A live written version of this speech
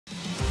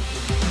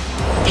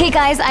Hey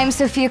guys, I'm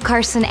Sofia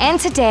Carson, and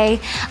today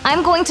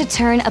I'm going to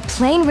turn a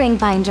plain ring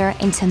binder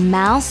into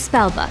Mal's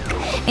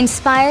spellbook,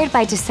 inspired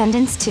by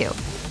Descendants 2.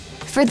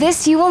 For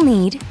this you will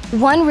need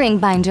 1 ring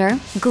binder,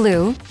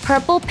 glue,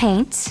 purple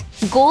paint,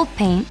 gold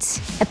paint,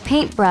 a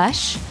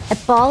paintbrush, a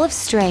ball of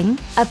string,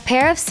 a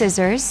pair of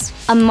scissors,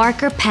 a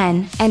marker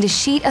pen, and a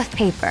sheet of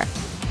paper.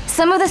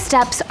 Some of the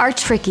steps are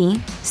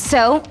tricky,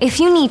 so if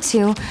you need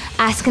to,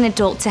 ask an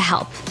adult to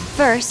help.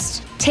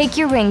 First, take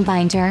your ring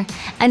binder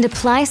and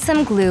apply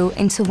some glue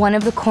into one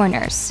of the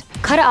corners.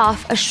 Cut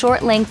off a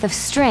short length of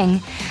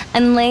string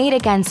and lay it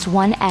against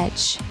one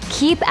edge.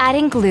 Keep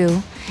adding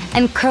glue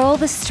and curl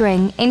the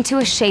string into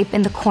a shape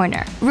in the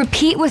corner.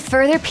 Repeat with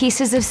further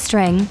pieces of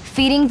string,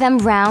 feeding them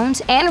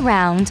round and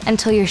round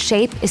until your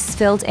shape is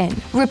filled in.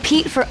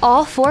 Repeat for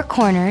all 4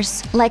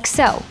 corners, like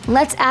so.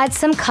 Let's add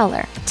some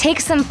color.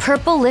 Take some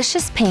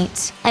purple-licious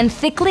paint and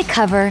thickly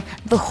cover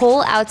the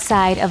whole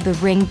outside of the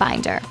ring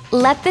binder.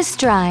 Let this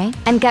dry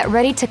and get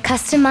ready to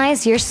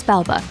customize your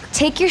spellbook.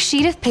 Take your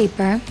sheet of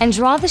paper and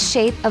draw the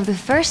shape of the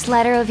first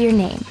letter of your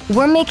name.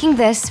 We're making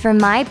this for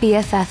my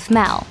BFF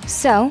Mal,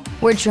 so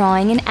we're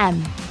drawing an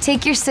M.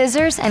 Take your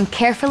scissors and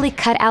carefully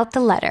cut out the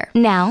letter.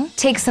 Now,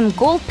 take some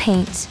gold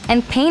paint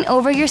and paint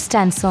over your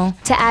stencil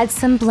to add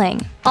some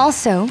bling.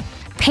 Also,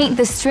 paint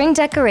the string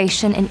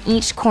decoration in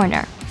each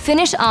corner.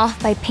 Finish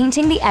off by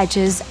painting the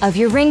edges of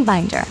your ring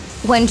binder.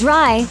 When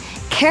dry,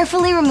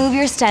 carefully remove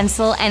your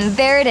stencil and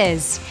there it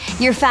is,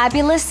 your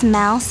fabulous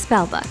Mal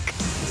spellbook.